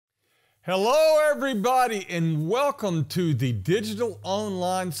Hello, everybody, and welcome to the digital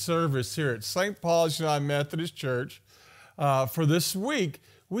online service here at St. Paul's United Methodist Church. For this week,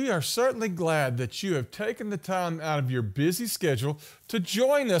 we are certainly glad that you have taken the time out of your busy schedule to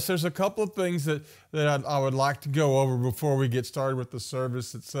join us. There's a couple of things that I would like to go over before we get started with the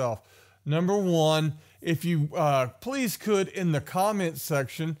service itself. Number one, if you please could, in the comments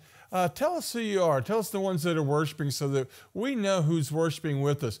section, tell us who you are. Tell us the ones that are worshiping so that we know who's worshiping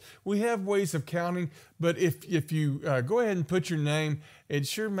with us. We have ways of counting, but if you go ahead and put your name, it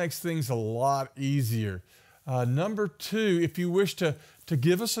sure makes things a lot easier. Number two, if you wish to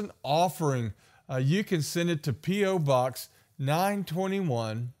give us an offering, you can send it to P.O. Box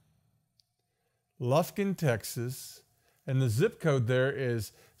 921, Lufkin, Texas, and the zip code there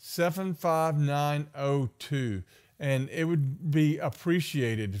is 75902. And it would be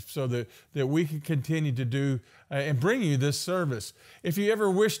appreciated so that we can continue to do and bring you this service. If you ever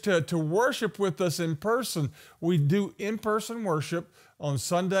wish to worship with us in person, we do in-person worship on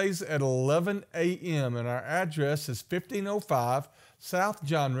Sundays at 11 a.m. And our address is 1505 South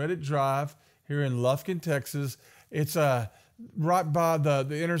John Redditt Drive here in Lufkin, Texas. It's right by the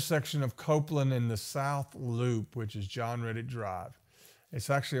intersection of Copeland and the South Loop, which is John Redditt Drive. It's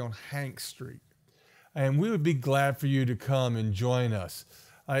actually on Hank Street. And we would be glad for you to come and join us.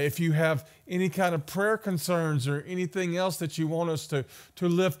 If you have any kind of prayer concerns or anything else that you want us to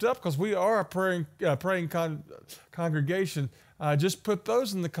lift up, because we are a praying congregation, just put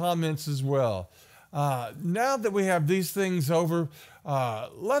those in the comments as well. Now that we have these things over,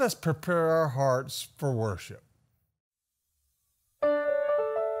 let us prepare our hearts for worship.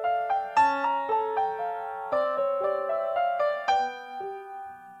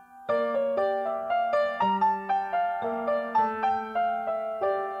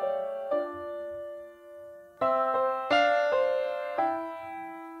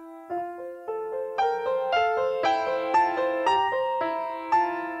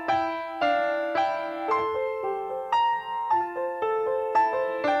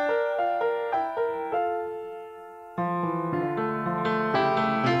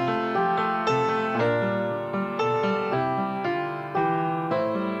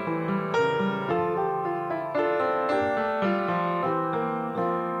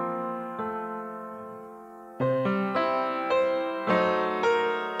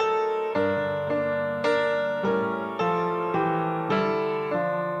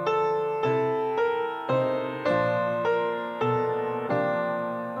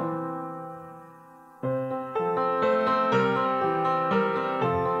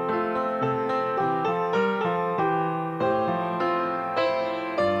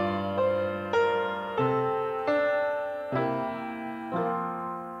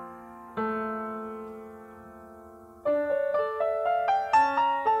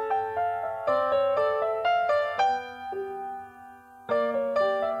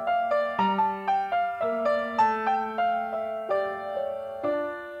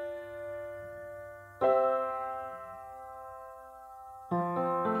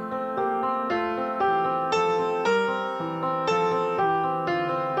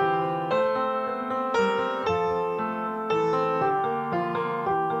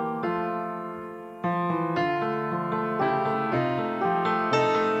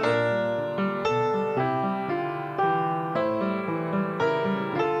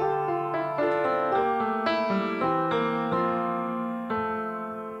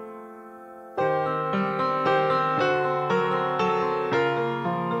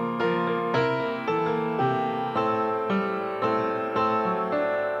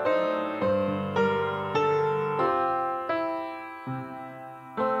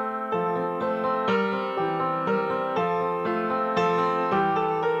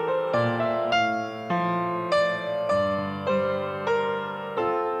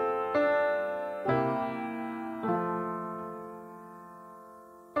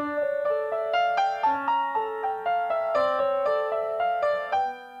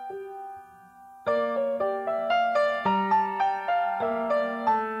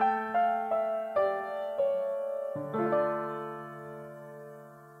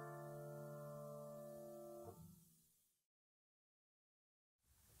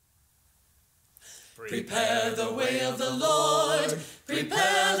 Prepare the way of the Lord,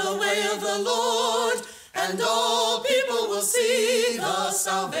 prepare the way of the Lord, and all people will see the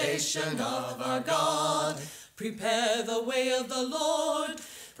salvation of our God. Prepare the way of the Lord,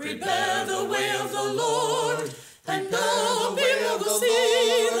 prepare the way of the Lord, and all people will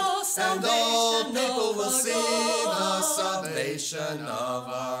see the salvation of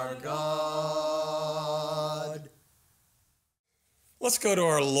our God. Let's go to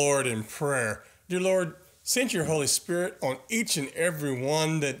our Lord in prayer. Dear Lord, send your Holy Spirit on each and every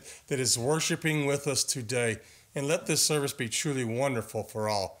one that is worshiping with us today. And let this service be truly wonderful for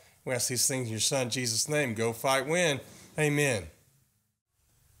all. We ask these things in your Son, Jesus' name. Go fight, win. Amen.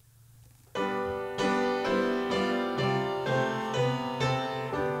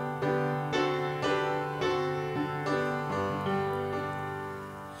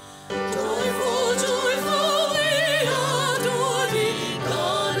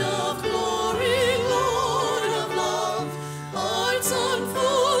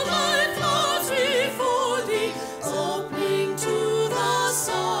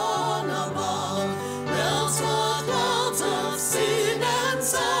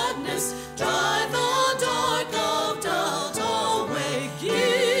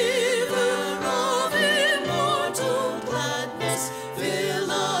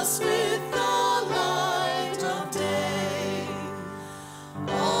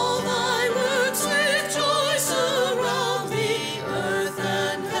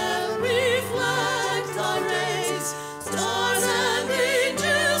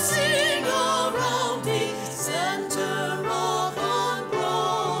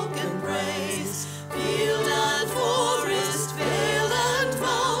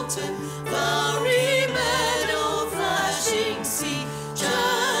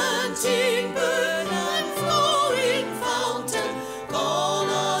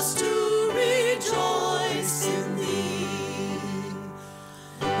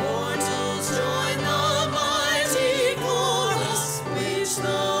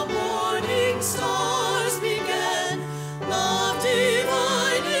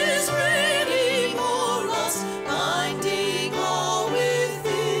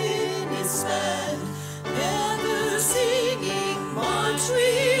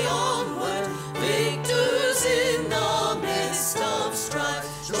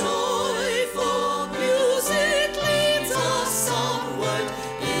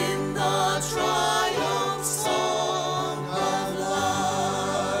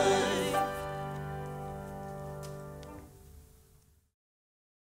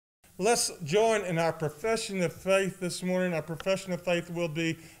 Let's join in our profession of faith this morning. Our profession of faith will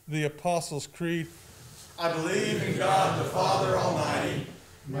be the Apostles' Creed. I believe in God the Father Almighty,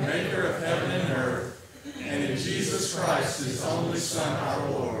 maker of heaven and earth, and in Jesus Christ, his only Son,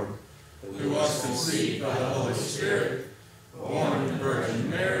 our Lord, who was conceived by the Holy Spirit, born of the Virgin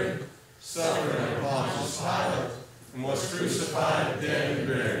Mary, suffered under Pontius Pilate, and was crucified, dead, and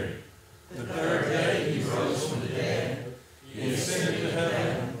buried. The third day he rose from the dead. He ascended to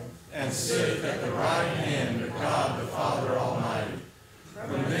heaven, and sitteth at the right hand of God the Father Almighty.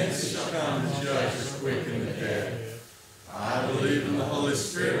 From thence he shall come to judge the quick and the dead. I believe in the Holy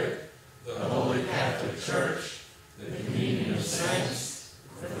Spirit, the Holy Catholic Church, the communion of saints,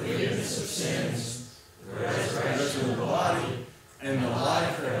 the forgiveness of sins, the resurrection of the body, and the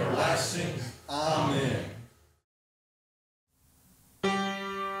life everlasting. Amen.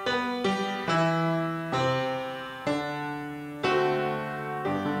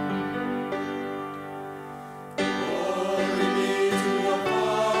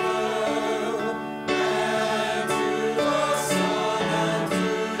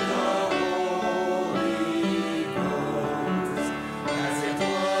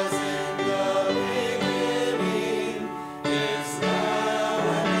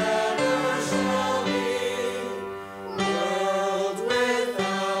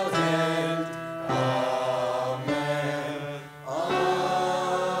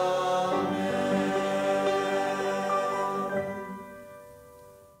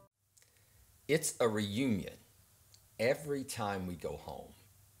 It's a reunion every time we go home,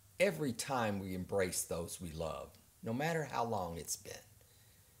 every time we embrace those we love, no matter how long it's been.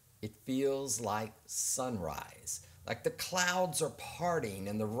 It feels like sunrise, like the clouds are parting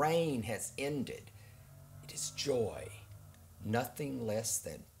and the rain has ended. It is joy, nothing less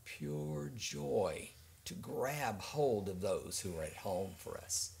than pure joy to grab hold of those who are at home for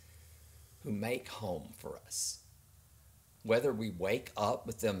us, who make home for us. Whether we wake up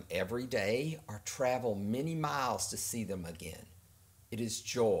with them every day or travel many miles to see them again, it is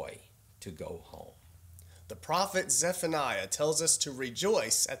joy to go home. The prophet Zephaniah tells us to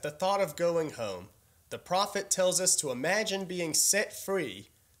rejoice at the thought of going home. The prophet tells us to imagine being set free,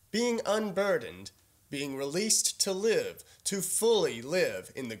 being unburdened, being released to live, to fully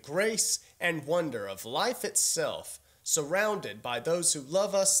live in the grace and wonder of life itself, surrounded by those who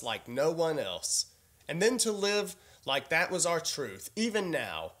love us like no one else, and then to live like that was our truth, even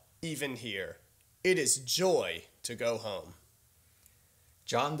now, even here. It is joy to go home.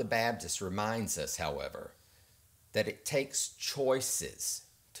 John the Baptist reminds us, however, that it takes choices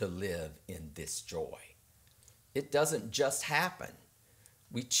to live in this joy. It doesn't just happen.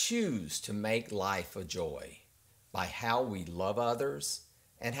 We choose to make life a joy by how we love others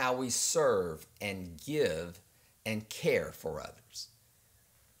and how we serve and give and care for others,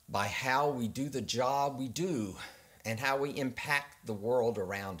 by how we do the job we do and how we impact the world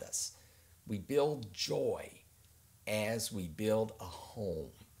around us. We build joy as we build a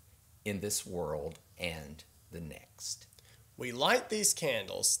home in this world and the next. We light these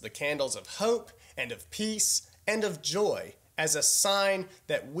candles, the candles of hope and of peace and of joy, as a sign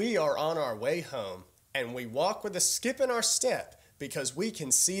that we are on our way home, and we walk with a skip in our step because we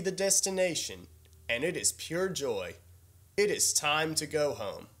can see the destination, and it is pure joy. It is time to go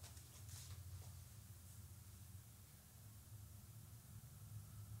home.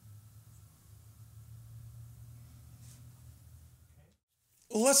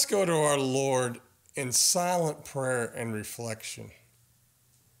 Let's go to our Lord in silent prayer and reflection.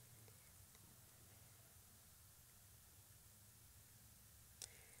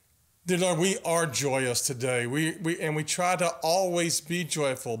 Dear Lord, we are joyous today. We try to always be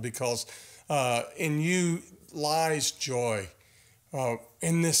joyful because in you lies joy.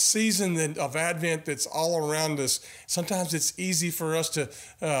 In this season of Advent that's all around us, sometimes it's easy for us to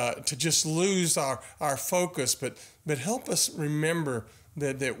just lose our focus, but help us remember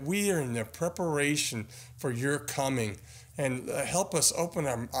that we are in the preparation for your coming, and help us open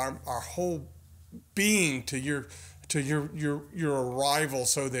our whole being to your arrival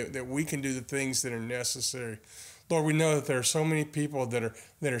so that we can do the things that are necessary. Lord, we know that there are so many people that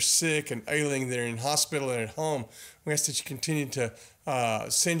are sick and ailing, that are in hospital and at home. We ask that you continue to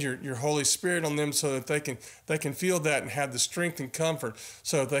send your Holy Spirit on them so that they can feel that and have the strength and comfort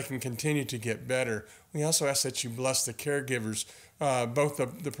so that they can continue to get better. We also ask that you bless the caregivers, both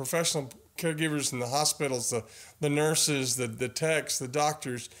the professional caregivers in the hospitals, the nurses, the techs, the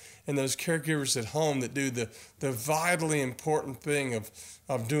doctors, and those caregivers at home that do the vitally important thing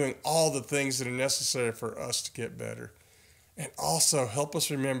of doing all the things that are necessary for us to get better. And also help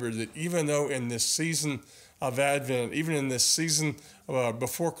us remember that even though in this season of Advent, even in this season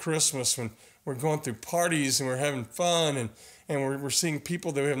before Christmas, when we're going through parties and we're having fun and we're seeing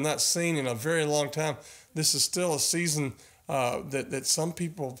people that we have not seen in a very long time, this is still a season that some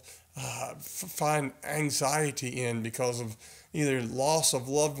people find anxiety in because of either loss of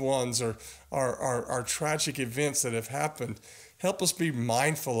loved ones or tragic events that have happened. Help us be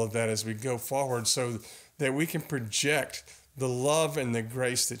mindful of that as we go forward so that we can project the love and the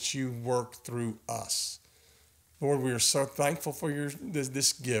grace that you work through us. Lord, we are so thankful for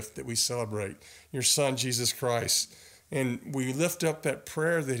this gift that we celebrate, your Son, Jesus Christ. And we lift up that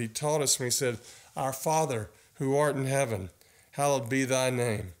prayer that he taught us when he said, "Our Father, who art in heaven, hallowed be thy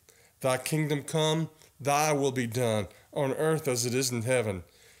name. Thy kingdom come, thy will be done, on earth as it is in heaven.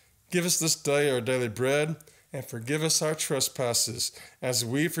 Give us this day our daily bread, and forgive us our trespasses, as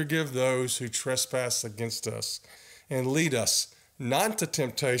we forgive those who trespass against us. And lead us not into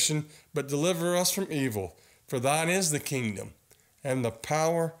temptation, but deliver us from evil. For thine is the kingdom, and the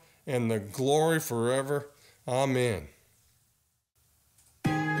power, and the glory forever. Amen."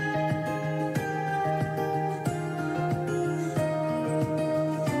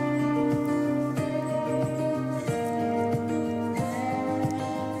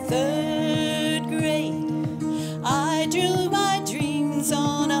 Third grade, I drew my dreams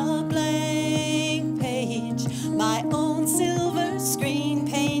on a blank page. My own silver screen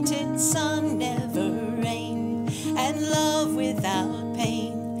painted sun, never rain, and love without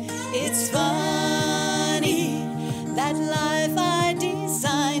pain. It's funny that life I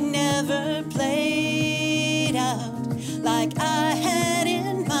designed never played out like I had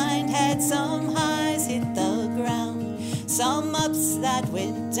in mind. Had some highs hit the ground, some ups that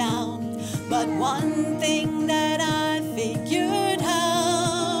went down, but one thing that I figured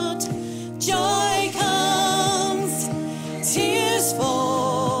out: joy comes, tears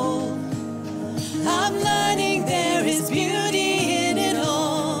fall. I'm learning there is beauty in it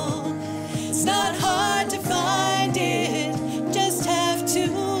all. It's not hard to find it, just have to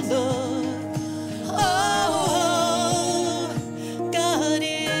look. Oh, God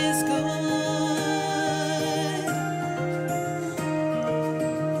is good.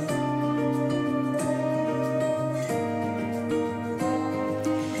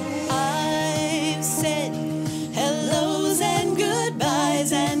 I've said hellos and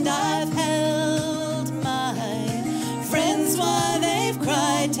goodbyes, and I've held my friends while they've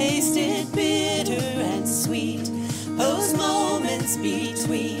cried, tasted bitter and sweet, those moments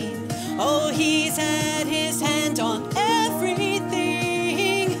between. Oh, he's had his hand on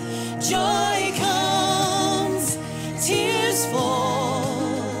everything. Joy comes,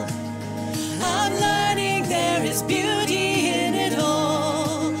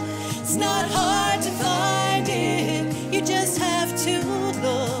 not hard to find it. You just have to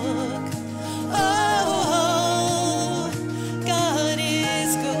look. Oh, God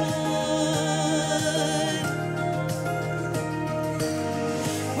is good.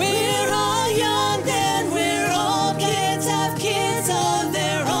 We're all young, then we're all kids, have kids of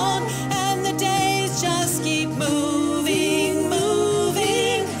their own, and the days just keep moving,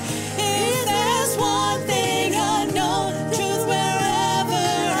 moving. If there's one thing I know, truth wherever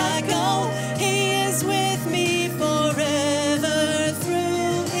I go, He is with me forever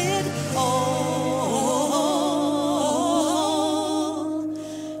through it all.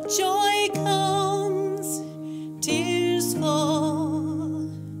 Joy comes, tears fall.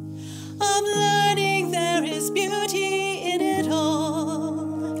 I'm learning there is beauty in it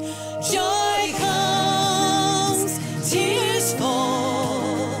all. Joy comes, tears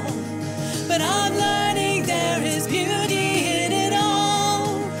fall. But I'm learning there is beauty in it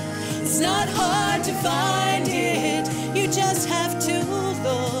all. It's not hard to find it. You just have to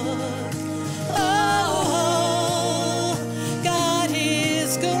look. Oh, God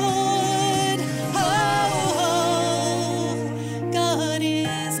is good. Oh, God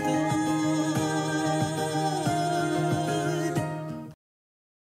is good.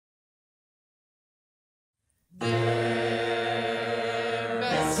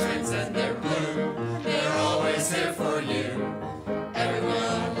 Best friends and they're blue. They're always here for you.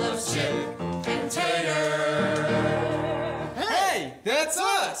 Everyone loves Chip and Tater. Hey, that's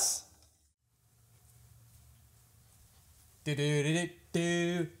us!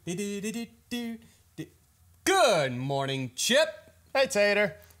 Good morning, Chip. Hey,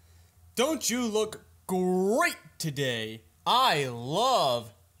 Tater. Don't you look great today? I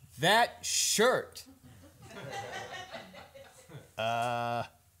love that shirt.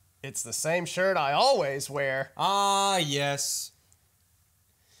 It's the same shirt I always wear. Ah, yes.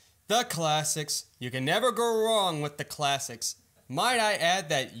 The classics. You can never go wrong with the classics. Might I add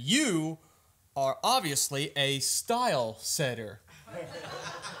that you are obviously a style setter.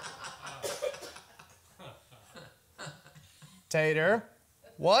 Tater,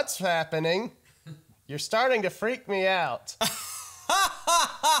 what's happening? You're starting to freak me out.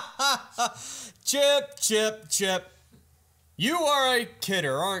 Chip, Chip, Chip. You are a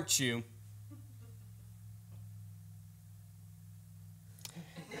kidder, aren't you?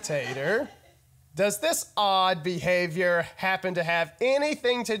 Tater, does this odd behavior happen to have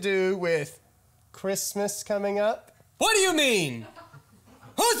anything to do with Christmas coming up? What do you mean?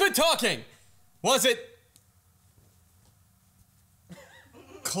 Who's been talking? Was it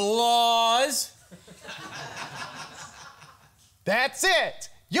Claus? That's it!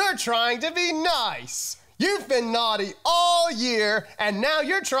 You're trying to be nice! You've been naughty all year, and now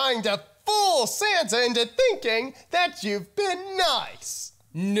you're trying to fool Santa into thinking that you've been nice!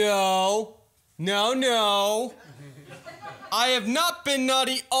 No. I have not been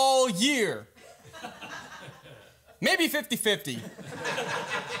naughty all year. Maybe 50-50.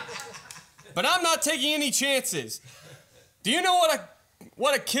 But I'm not taking any chances. Do you know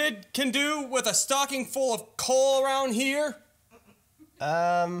what a kid can do with a stocking full of coal around here?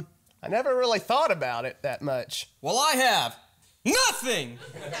 I never really thought about it that much. Well, I have. Nothing!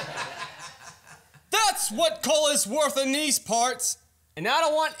 That's what coal is worth in these parts, and I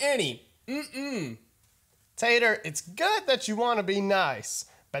don't want any. Tater, it's good that you want to be nice,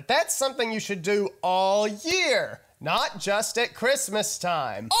 but that's something you should do all year, not just at Christmas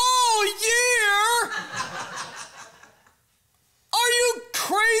time. All year? Are you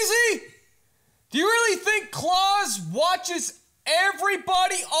crazy? Do you really think Claus watches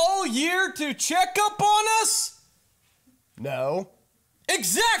everybody all year to check up on us? No.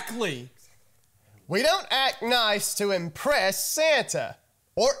 Exactly. We don't act nice to impress Santa,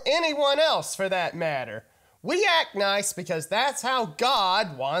 or anyone else for that matter. We act nice because that's how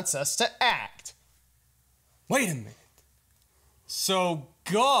God wants us to act. Wait a minute. So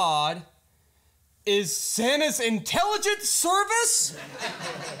God is Santa's intelligence service?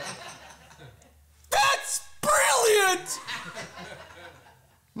 That's brilliant!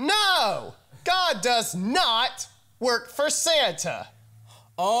 No! God does not work for Santa.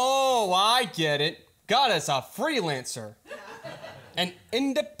 Oh, I get it. God is a freelancer. An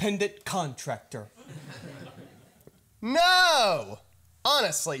independent contractor. No!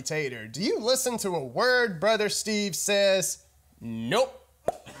 Honestly, Tater, do you listen to a word Brother Steve says? Nope.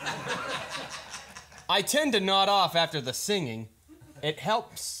 I tend to nod off after the singing. It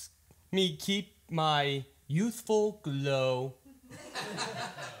helps me keep my youthful glow.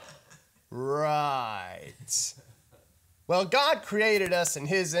 Right. Well, God created us in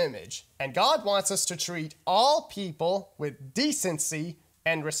His image, and God wants us to treat all people with decency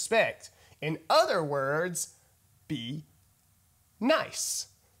and respect. In other words, be nice.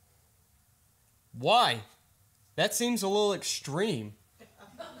 Why? That seems a little extreme.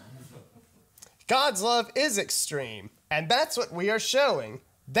 God's love is extreme, and that's what we are showing.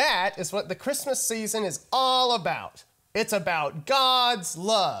 That is what the Christmas season is all about. It's about God's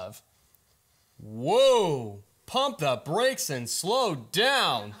love. Whoa! Pump the brakes and slow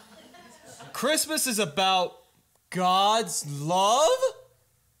down. Christmas is about God's love?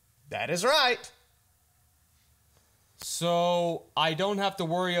 That is right. So I don't have to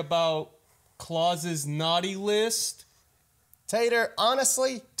worry about Claus's naughty list? Tater,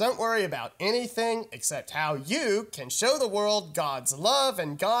 honestly, don't worry about anything except how you can show the world God's love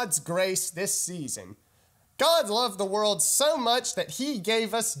and God's grace this season. God loved the world so much that he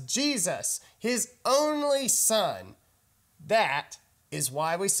gave us Jesus, his only son. That is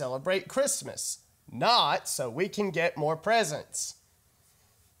why we celebrate Christmas, not so we can get more presents.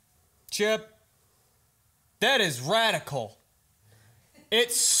 Chip, that is radical.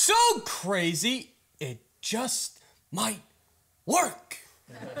 It's so crazy, it just might work.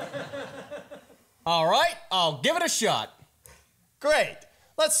 All right, I'll give it a shot. Great.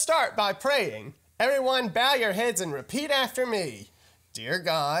 Let's start by praying. Everyone bow your heads and repeat after me. Dear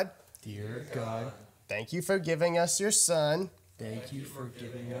God, Dear God, thank you for giving us your son. thank you for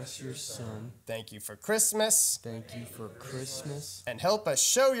giving us your son. Thank you for Christmas. Thank you for Christmas. And help us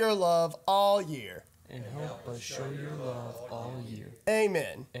show your love all year. And help us show your love all year.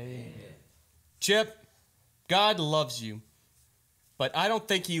 Amen. Amen. Chip, God loves you, but I don't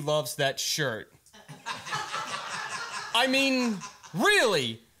think he loves that shirt. I mean,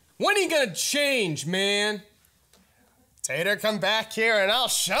 really, when are you gonna change, man? Tater, come back here and I'll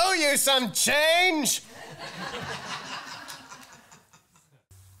show you some change.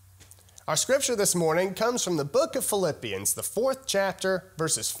 Our scripture this morning comes from the book of Philippians, the 4th chapter,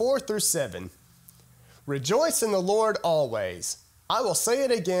 verses 4 through 7. Rejoice in the Lord always. I will say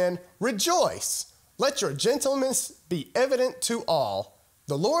it again, rejoice. Let your gentleness be evident to all.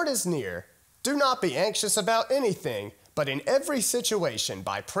 The Lord is near. Do not be anxious about anything, but in every situation,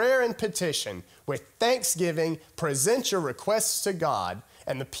 by prayer and petition, with thanksgiving, present your requests to God,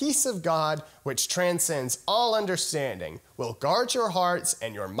 and the peace of God, which transcends all understanding, will guard your hearts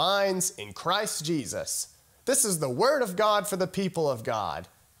and your minds in Christ Jesus. This is the word of God for the people of God.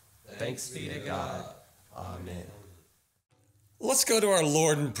 Thanks be to God. Amen. Let's go to our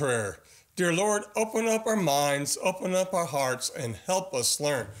Lord in prayer. Dear Lord, open up our minds, open up our hearts, and help us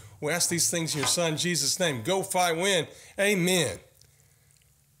learn. We ask these things in your Son, Jesus' name. Go, fight, win. Amen.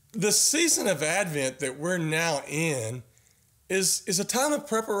 The season of Advent that we're now in is a time of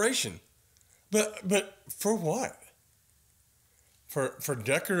preparation. But for what? For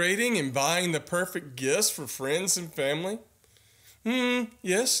decorating and buying the perfect gifts for friends and family?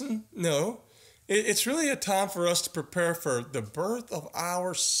 Yes and no. It's really a time for us to prepare for the birth of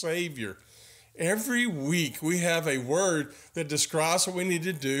our Savior. Every week we have a word that describes what we need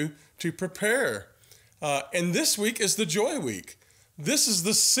to do to prepare. And this week is the Joy Week. This is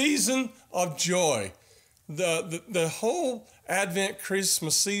the season of joy. The whole Advent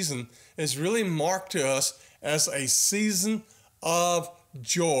Christmas season is really marked to us as a season of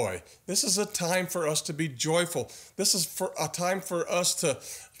joy. This is a time for us to be joyful. This is a time for us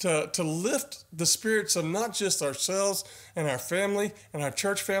to lift the spirits of not just ourselves and our family and our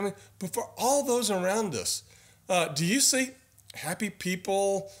church family, but for all those around us. Do you see happy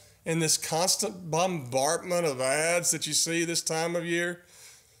people in this constant bombardment of ads that you see this time of year?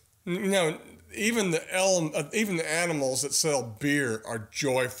 You know, even the animals that sell beer are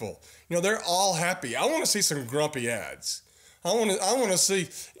joyful. You know, they're all happy. I want to see some grumpy ads. I want to see,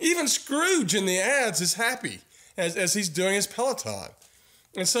 even Scrooge in the ads is happy as he's doing his Peloton.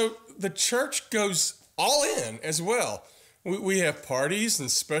 And so the church goes all in as well. We have parties and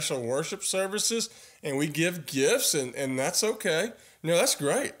special worship services, and we give gifts, and that's okay. No, that's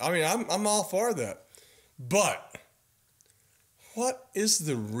great. I mean, I'm all for that. But what is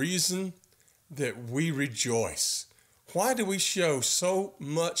the reason that we rejoice? Why do we show so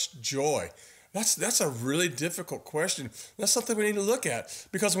much joy? That's a really difficult question. That's something we need to look at.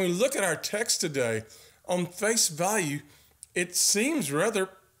 Because when we look at our text today, on face value, it seems rather,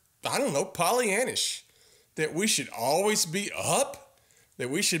 Pollyannish. That we should always be up, that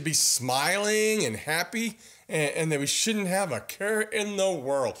we should be smiling and happy, and that we shouldn't have a care in the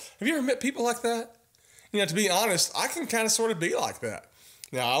world. Have you ever met people like that? You know, to be honest, I can kind of sort of be like that.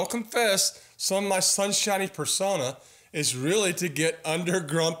 Now, I'll confess, some of my sunshiny persona is really to get under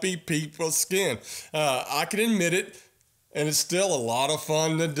grumpy people's skin. I can admit it, and it's still a lot of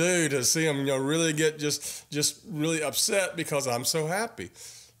fun to do, to see them, really get just really upset because I'm so happy.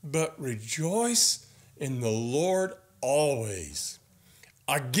 but rejoice in the Lord always.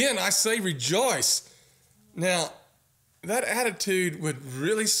 Again, I say rejoice. Now, that attitude would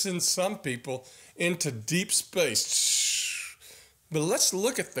really send some people into deep space. But let's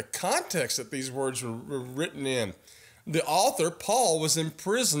look at the context that these words were written in. The author, Paul, was in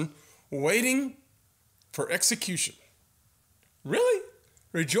prison waiting for execution. Really?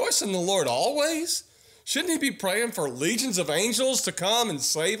 Rejoice in the Lord always? Shouldn't he be praying for legions of angels to come and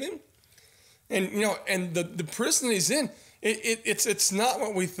save him? And and the prison he's in, it's not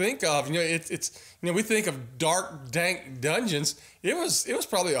what we think of. We think of dark, dank dungeons. It was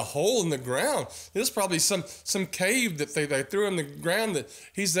probably a hole in the ground. It was probably some cave that they threw in the ground that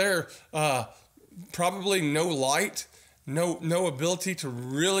he's there. Probably no light, no ability to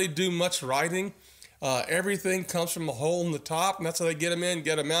really do much writing. Everything comes from a hole in the top, and that's how they get him in,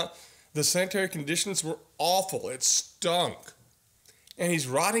 get him out. The sanitary conditions were awful. It stunk. And he's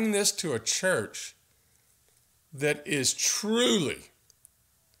writing this to a church that is truly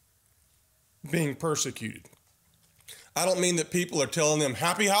being persecuted. I don't mean that people are telling them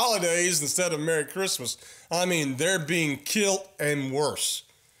happy holidays instead of Merry Christmas. I mean, they're being killed and worse.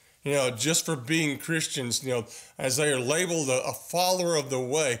 Just for being Christians, as they are labeled a follower of the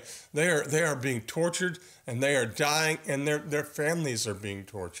way, they are being tortured and they are dying, and their families are being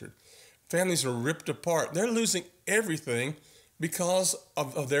tortured. Families are ripped apart. They're losing everything because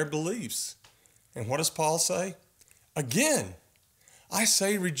of their beliefs. And what does Paul say? Again, I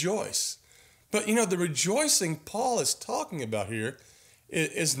say rejoice. But the rejoicing Paul is talking about here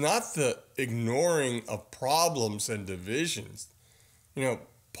is not the ignoring of problems and divisions.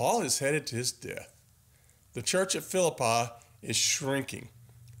 Paul is headed to his death. The church at Philippi is shrinking.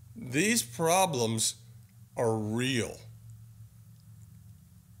 These problems are real,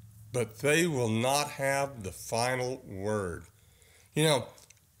 but they will not have the final word.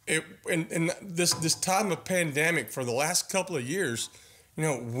 In this time of pandemic for the last couple of years,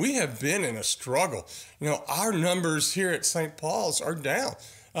 we have been in a struggle. Our numbers here at St. Paul's are down.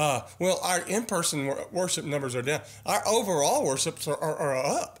 Our in-person worship numbers are down. Our overall worships are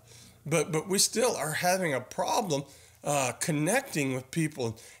up. But we still are having a problem connecting with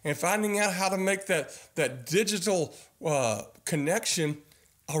people and finding out how to make that digital connection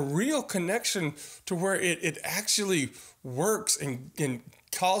a real connection to where it actually works and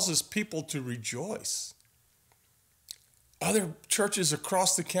causes people to rejoice. Other churches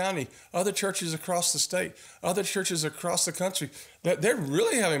across the county, other churches across the state, other churches across the country, they're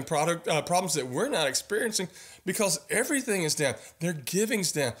really having problems that we're not experiencing because everything is down. Their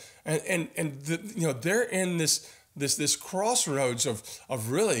giving's down, and they're in this crossroads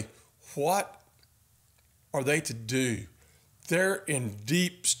of really what are they to do? They're in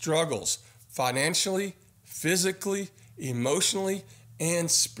deep struggles financially, physically, emotionally,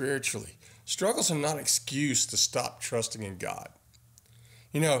 and spiritually. Struggles are not an excuse to stop trusting in God.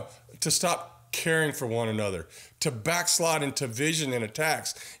 To stop caring for one another, to backslide into division and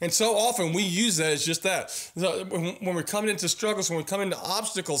attacks. And so often we use that as just that. When we're coming into struggles, when we come into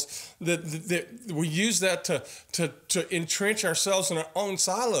obstacles, we use that to entrench ourselves in our own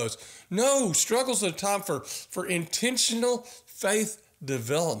silos. No, struggles are a time for intentional faith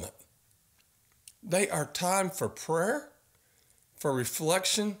development. They are time for prayer, for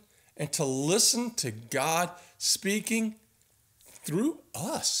reflection, and to listen to God speaking through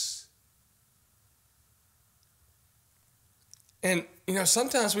us. And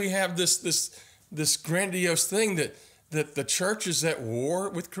sometimes we have this grandiose thing that the church is at war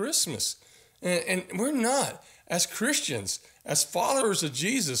with Christmas, and we're not. As Christians, as followers of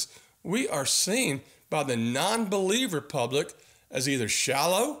Jesus, we are seen by the non-believer public as either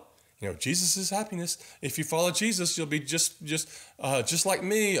shallow. Jesus is happiness. If you follow Jesus, you'll be just like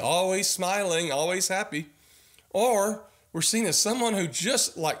me, always smiling, always happy. Or we're seen as someone who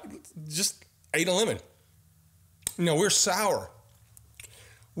just ate a lemon. We're sour.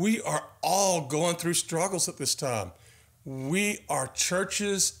 We are all going through struggles at this time. We are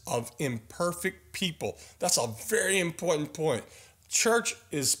churches of imperfect people. That's a very important point. Church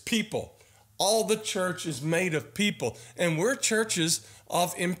is people. All the church is made of people, and we're churches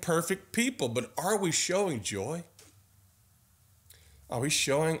of imperfect people. But are we showing joy? Are we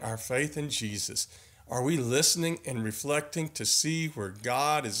showing our faith in Jesus? Are we listening and reflecting to see where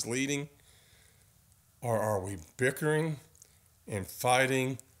God is leading? Or are we bickering and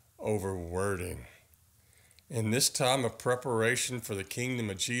fighting over wording? In this time of preparation for the kingdom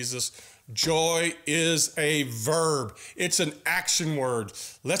of Jesus, joy is a verb. It's an action word.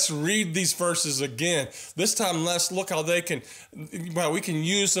 Let's read these verses again. This time, let's look how we can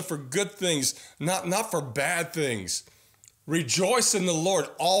use them for good things, not for bad things. Rejoice in the Lord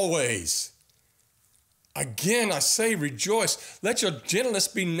always. Again, I say rejoice. Let your gentleness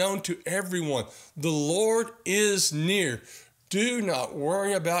be known to everyone. The Lord is near. Do not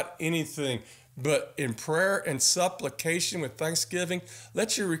worry about anything, but in prayer and supplication with thanksgiving,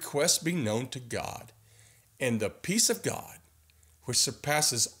 let your requests be known to God. And the peace of God, which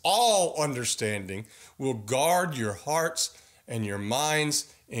surpasses all understanding, will guard your hearts and your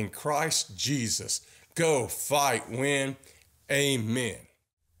minds in Christ Jesus. Go, fight, win. Amen.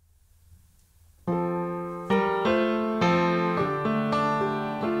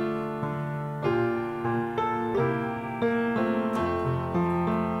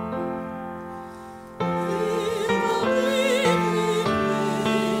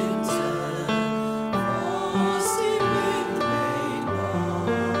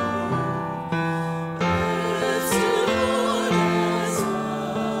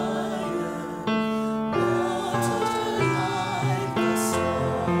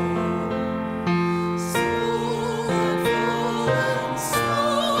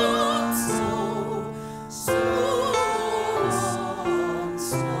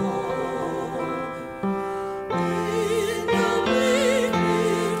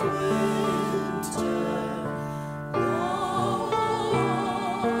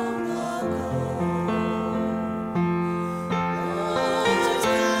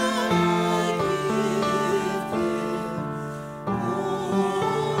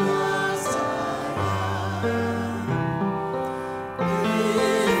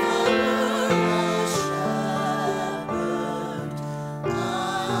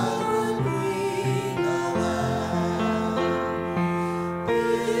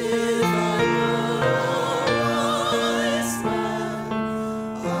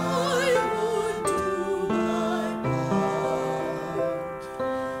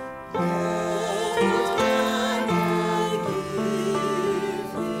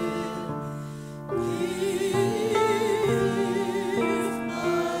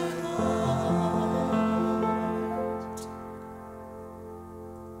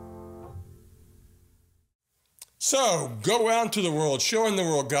 So go out into the world, showing the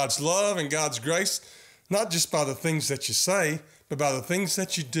world God's love and God's grace, not just by the things that you say, but by the things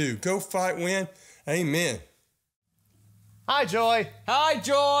that you do. Go fight, win. Amen. Hi, Joy. Hi,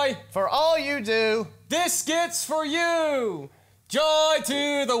 Joy. For all you do, This skit's for you. Joy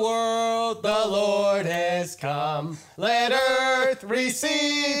to the world, the Lord has come. Let earth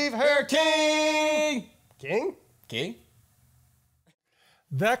receive her King. King? King.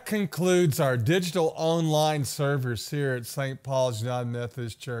 That concludes our digital online service here at St. Paul's United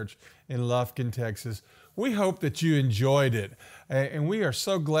Methodist Church in Lufkin, Texas. We hope that you enjoyed it, and we are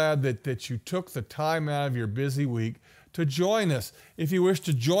so glad that you took the time out of your busy week to join us. If you wish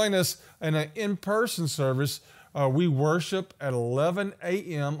to join us in an in-person service, we worship at 11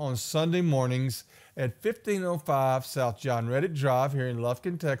 a.m. on Sunday mornings at 1505 South John Reddick Drive here in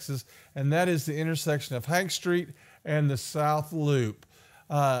Lufkin, Texas, and that is the intersection of Hank Street and the South Loop.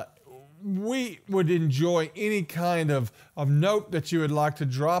 We would enjoy any kind of note that you would like to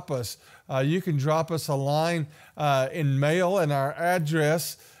drop us. You can drop us a line in mail, and our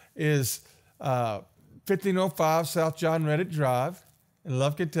address is 1505 South John Reddick Drive in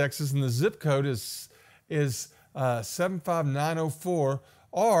Lufkin, Texas, and the zip code is 75904,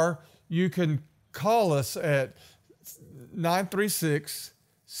 or you can call us at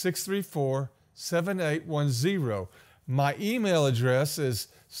 936-634-7810. My email address is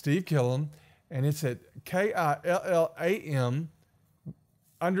Steve Killam, and it's at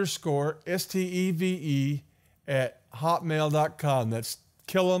KILLAM_STEVE at hotmail.com. That's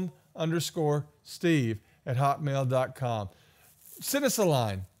Killam_Steve@hotmail.com. Send us a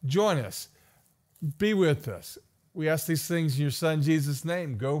line. Join us. Be with us. We ask these things in your Son Jesus'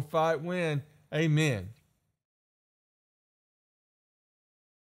 name. Go fight, win. Amen.